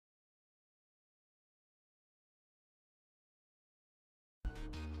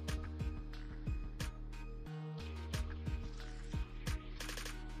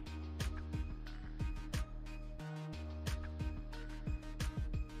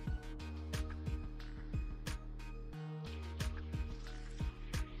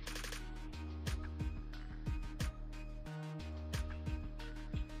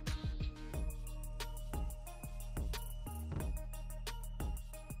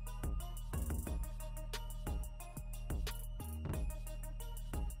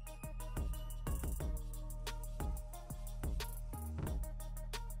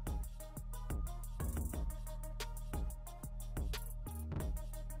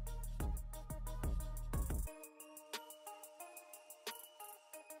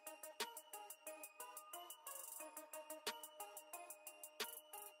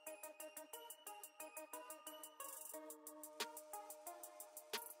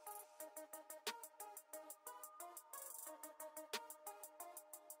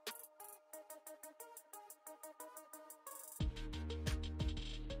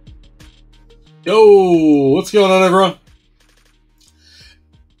Yo, what's going on, everyone?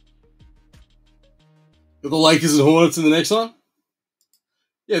 Got the Lakers and Hornets in the next one?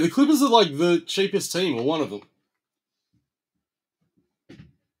 Yeah, the Clippers are like the cheapest team, or one of them.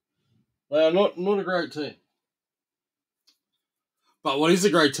 They are not a great team. But what is a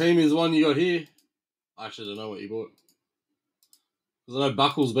great team is one you got here. I actually don't know what you bought. Because I know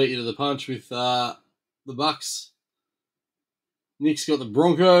Buckles beat you to the punch with the Bucks. Nick's got the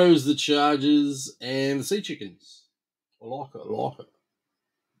Broncos, the Chargers, and the Sea Chickens. I like it.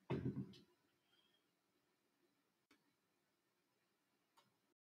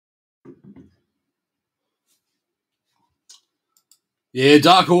 Yeah,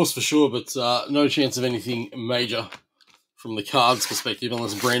 dark horse for sure, but no chance of anything major from the Cards perspective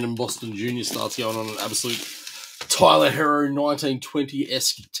unless Brandon Boston Jr. starts going on an absolute Tyler Hero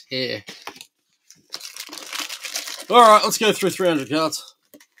 1920-esque tear. Alright, let's go through 300 cards.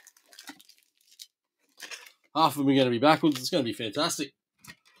 Half of them are going to be backwards. It's going to be fantastic.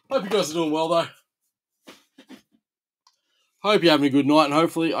 Hope you guys are doing well, though. Hope you're having a good night, and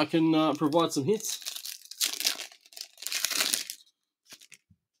hopefully I can provide some hits.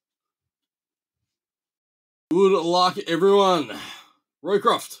 Good luck, everyone.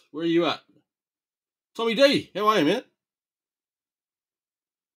 Roycroft, where are you at? Tommy D, how are you, man?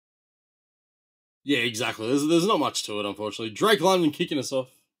 Yeah, exactly. There's not much to it, unfortunately. Drake London kicking us off.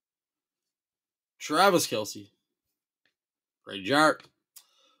 Travis Kelce. Ray Jarrett.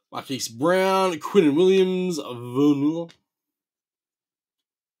 Marquise Brown. Quinnen Williams. Von Miller.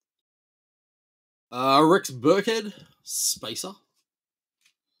 Rex Burkhead. Spacer.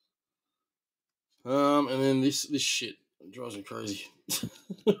 And then this shit drives me crazy.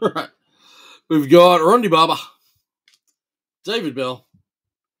 Right. We've got Rondi Barber. David Bell.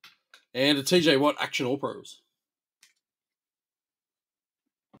 And a TJ Watt Action All Pros.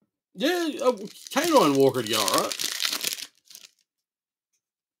 Yeah, K9 Walker to go, alright.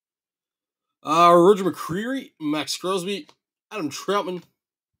 Roger McCreary, Max Crosby, Adam Troutman,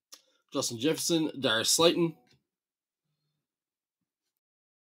 Justin Jefferson, Darius Slayton,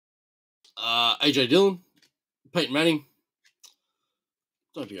 AJ Dillon, Peyton Manning,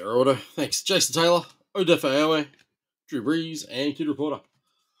 don't forget our order, thanks, Jason Taylor, Odefe Awe, Drew Brees, and Kid Reporter.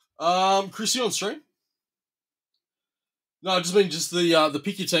 Chris, you on stream? No, I just mean the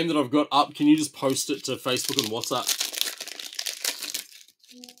pick your team that I've got up. Can you just post it to Facebook and WhatsApp?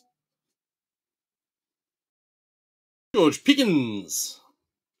 George Pickens,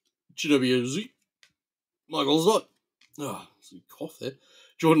 GWZ, Michael Zott, oh, some cough there.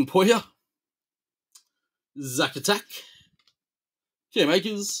 Jordan Poyer, Zach Attack, Cam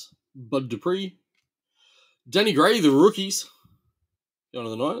Akers, Bud Dupree, Danny Gray, the rookies, going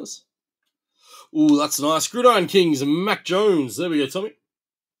to the Niners. Ooh, that's nice. Gridiron Kings, Mac Jones. There we go, Tommy.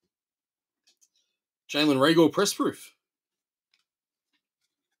 Jalen Rager, press proof.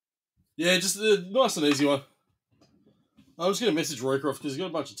 Yeah, just a nice and easy one. I was going to message Roycroft because he's got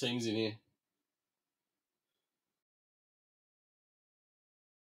a bunch of teams in here.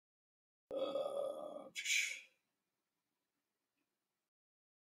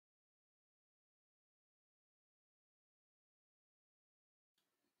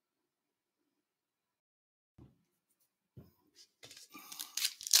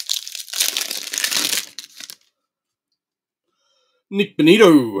 Nick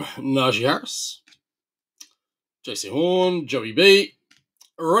Benito, Najee Harris, JC Horn, Joey B,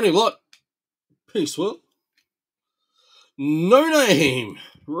 Ronnie Lott, Penny Swirl, No Name,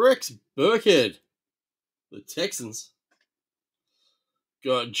 Rex Burkhead, the Texans.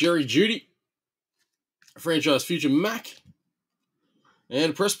 Got Jerry Jeudy, Franchise Future Mac,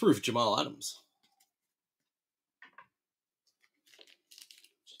 And press proof Jamal Adams.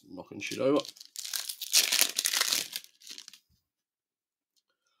 Just knocking shit over.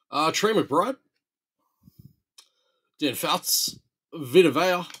 Trey McBride. Dan Fouts. Vita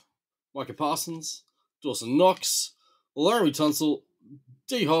Vea. Micah Parsons. Dawson Knox. Laramie Tunsil.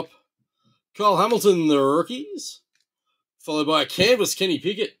 D-Hop. Kyle Hamilton, the rookies. Followed by a canvas, Kenny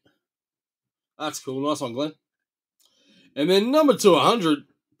Pickett. That's cool. Nice one, Glenn. And then number 200,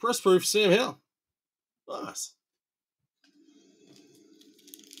 press proof, Sam Howell. Nice.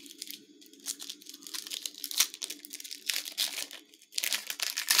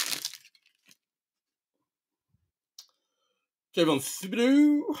 Kevin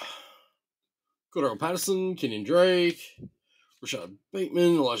Thibodeau. Cordero Patterson, Kenyon Drake. Rashad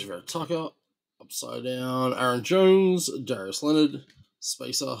Bateman, Elijah Vera Tucker. Upside down, Aaron Jones, Darius Leonard,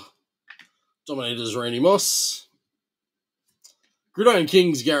 Spacer. Dominators, Randy Moss. Gridiron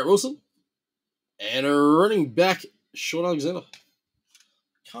Kings, Garrett Wilson. And a running back, Sean Alexander.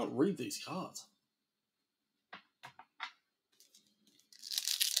 Can't read these cards.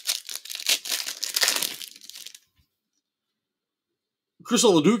 Chris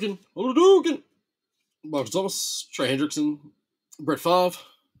Oladukin. Marcus Thomas. Trey Hendrickson. Brett Favre.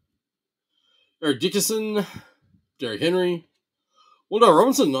 Eric Dickerson. Derrick Henry. Wendell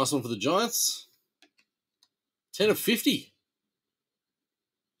Robinson. Nice one for the Giants. 10 of 50.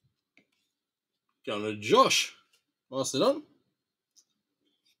 Going to Josh. Nicely done.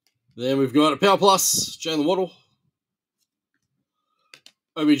 Then we've got a Power Plus. Jalen Waddle.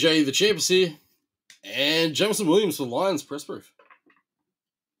 OBJ, the champs here. And Jameson Williams for Lions press proof.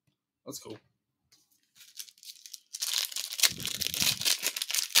 That's cool.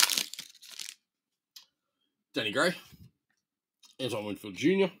 Danny Gray. Antoine Winfield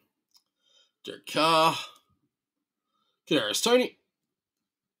Jr. Derek Carr. Kadarius Toney.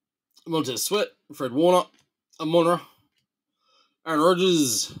 Montez Sweat. Fred Warner. Amon-Ra. Aaron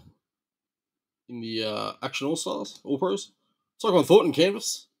Rodgers in the Action All-Stars. All-Pros. Tyquan Thornton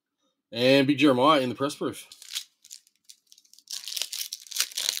canvas. And Big Jeremiah in the press proof.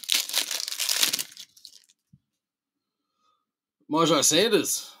 Marjai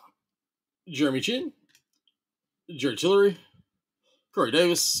Sanders. Jeremy Chin. Jerry Tillery. Corey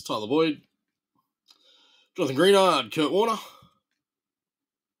Davis. Tyler Boyd. Jonathan Greenard. Kurt Warner.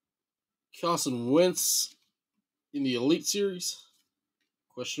 Carson Wentz in the Elite Series.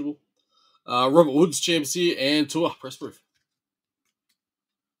 Questionable. Robert Woods, champs here, and Tua, press proof.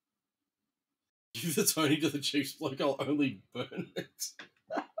 Give the Tony to the Chiefs bloke, I'll only burn it.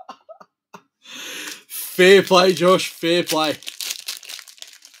 Fair play, Josh, fair play.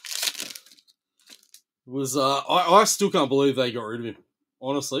 I still can't believe they got rid of him,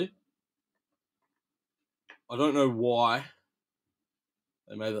 honestly. I don't know why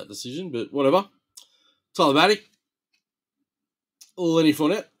they made that decision, but whatever. Tyler Batty. Lenny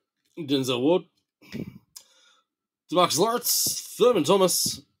Fournette. Denzel Ward. DeMarcus Lawrence. Thurman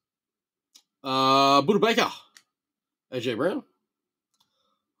Thomas. Buda Baker. AJ Brown.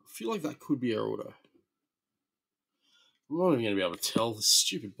 I feel like that could be our auto. I'm not even going to be able to tell this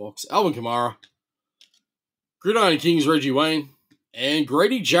stupid box. Alvin Kamara. Gridiron Kings, Reggie Wayne. And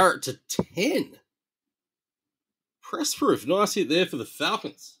Grady Jarrett to 10. Press proof. Nice hit there for the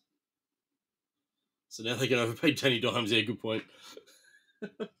Falcons. So now they can overpay Danny Dimes. Yeah, good point.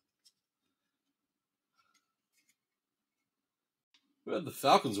 We had the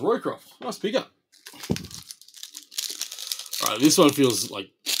Falcons. Roycroft. Nice pickup. Alright, this one feels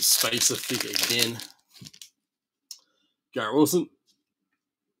like spacer thick again. Garrett Wilson.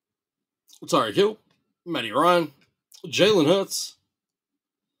 Tyreek Hill. Matty Ryan. Jalen Hurts.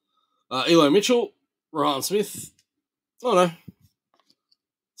 Eli Mitchell. Rahan Smith. Oh no.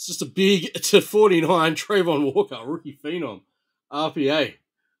 It's just a big to 49 Trayvon Walker, rookie phenom. RPA.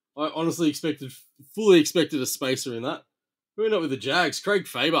 I honestly fully expected a spacer in that. Moving up with the Jags, Craig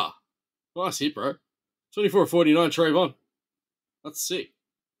Faber. Nice hit, bro. 24-49 Trayvon. That's sick.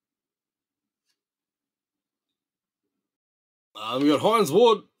 We got Hines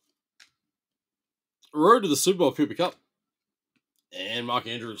Ward. Road to the Super Bowl Cooper Cup. And Mark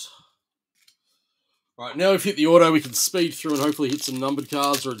Andrews. All right, now we've hit the auto, we can speed through and hopefully hit some numbered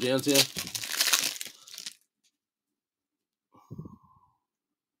cards or a downtown.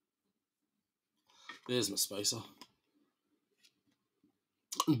 There's my spacer.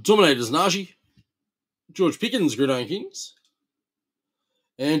 Dominators Najee. George Pickens, Gridiron Kings.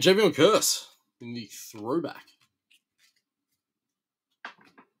 And Javion Curse in the throwback.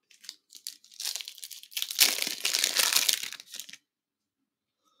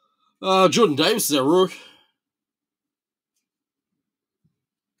 Jordan Davis is our rook.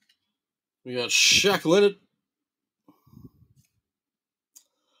 We got Shaq Leonard.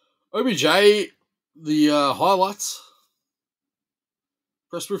 OBJ, the highlights.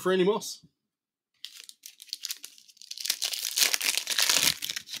 Press proof Randy Moss.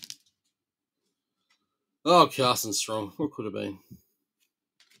 Oh, Carson Strong. What could have been?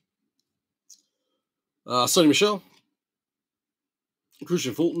 Sonny Michel.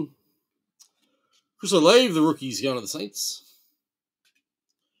 Christian Fulton. Chris Olave, the rookies going to the Saints.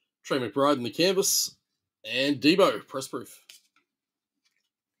 Trey McBride in the canvas. And Debo, press proof.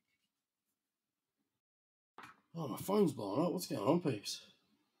 Oh, my phone's blowing up. What's going on, peeps?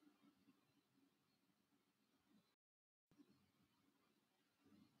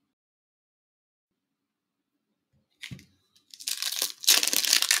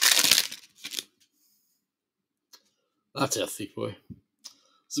 That's our thick boy.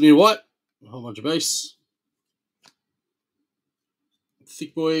 Zamir White, a whole bunch of base.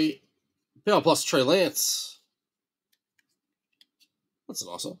 Thick boy, Power Plus Trey Lance. That's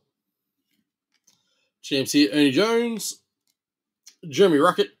a nice one. Champs here, Ernie Jones, Jeremy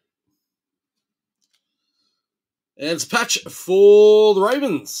Ruckett. And it's a patch for the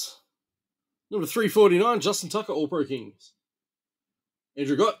Ravens. Number 349, Justin Tucker, All Pro Kings.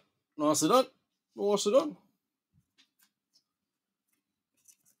 Andrew Gott, nicely done. Nicely done.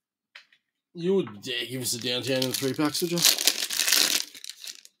 You would dare give us a downtown in the 3-packs, would you?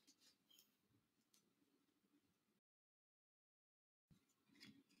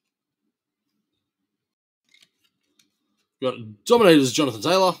 Got Dominators, Jonathan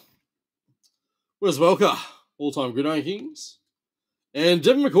Taylor. Wes Welker, all-time Gridiron Kings. And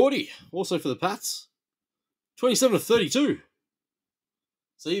Devin McCourty, also for the Pats. 27 of 32.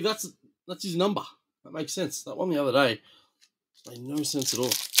 See, that's his number. That makes sense. That one the other day made no sense at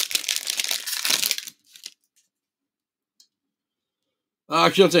all.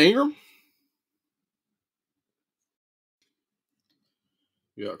 Keontae Ingram.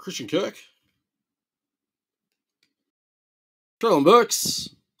 We got Christian Kirk. Traylon Burks,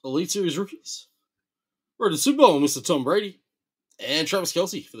 Elite Series rookies. Road to Super Bowl, Mr. Tom Brady. And Travis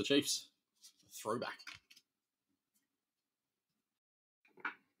Kelce for the Chiefs. Throwback.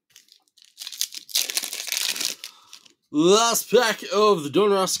 Last pack of the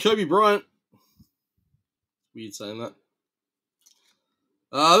Donruss, Kobe Bryant. Weird saying that.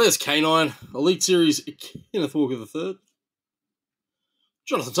 There's K9, Elite Series, Kenneth Walker III.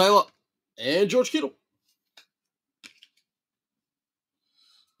 Jonathan Taylor. And George Kittle.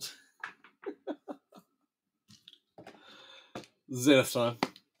 Zenith time.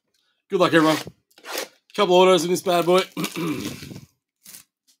 Good luck, everyone. Couple autos in this bad boy.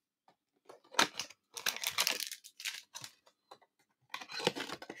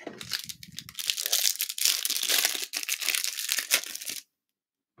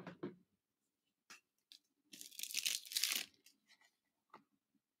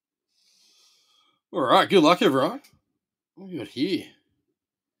 All right, good luck, everyone. What have we got here?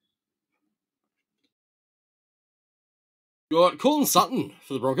 Got Cortland Sutton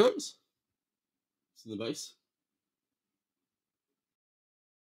for the Broncos. It's in the base.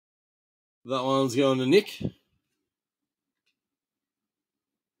 That one's going to Nick.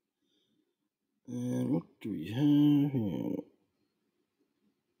 And what do we have here?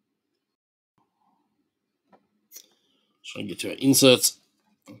 Trying to get to our inserts.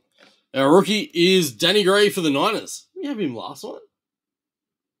 Our rookie is Danny Gray for the Niners. We have him last night.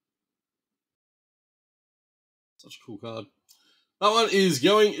 Such a cool card. That one is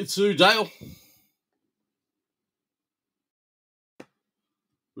going to Dale.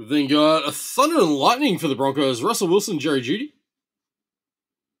 We've then got a Thunder and Lightning for the Broncos. Russell Wilson, Jerry Jeudy.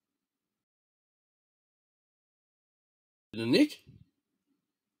 And Nick.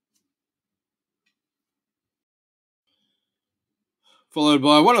 Followed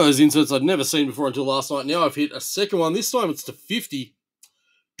by one of those inserts I'd never seen before until last night. Now I've hit a second one. This time it's to 50.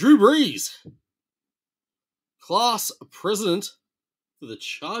 Drew Brees. Class President for the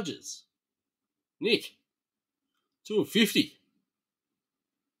Chargers. Nick. 2 of 50.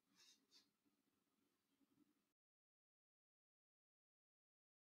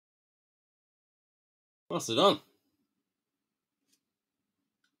 Nicely done.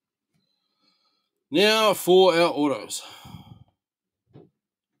 Now for our autos.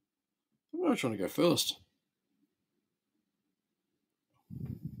 Where am I trying to go first?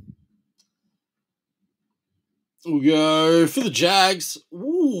 We'll go for the Jags.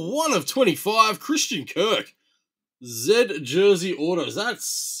 Ooh, 1 of 25. Christian Kirk. Z Jersey Autos. That's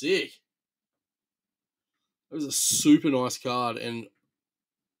sick. That was a super nice card, and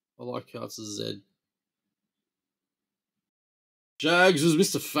I like cards as Z. Jags was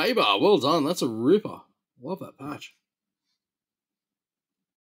Mr. Faber. Well done. That's a ripper. Love that patch.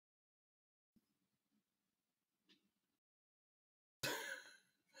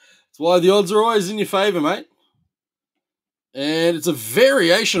 That's why the odds are always in your favour, mate. And it's a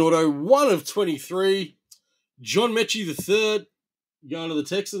variation auto, 1 of 23. John Mechie III going to the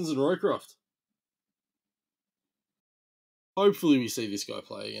Texans and Roycroft. Hopefully we see this guy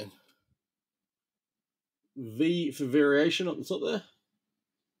play again. V for variation up the top there.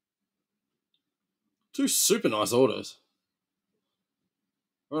 2 super nice autos.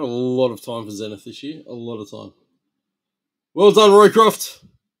 I had a lot of time for Zenith this year. A lot of time. Well done, Roycroft.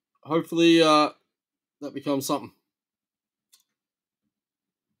 Hopefully that becomes something.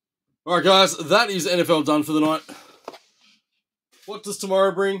 Alright, guys. That is NFL done for the night. What does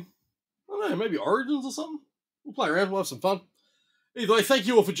tomorrow bring? I don't know. Maybe Origins or something? We'll play around. We'll have some fun. Either way, thank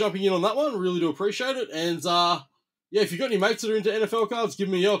you all for jumping in on that one. Really do appreciate it. And, yeah, if you've got any mates that are into NFL cards, give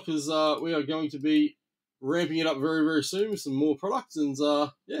me a yell because we are going to be ramping it up very, very soon with some more products. And,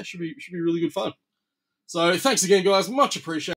 yeah, should be really good fun. So, thanks again, guys. Much appreciated.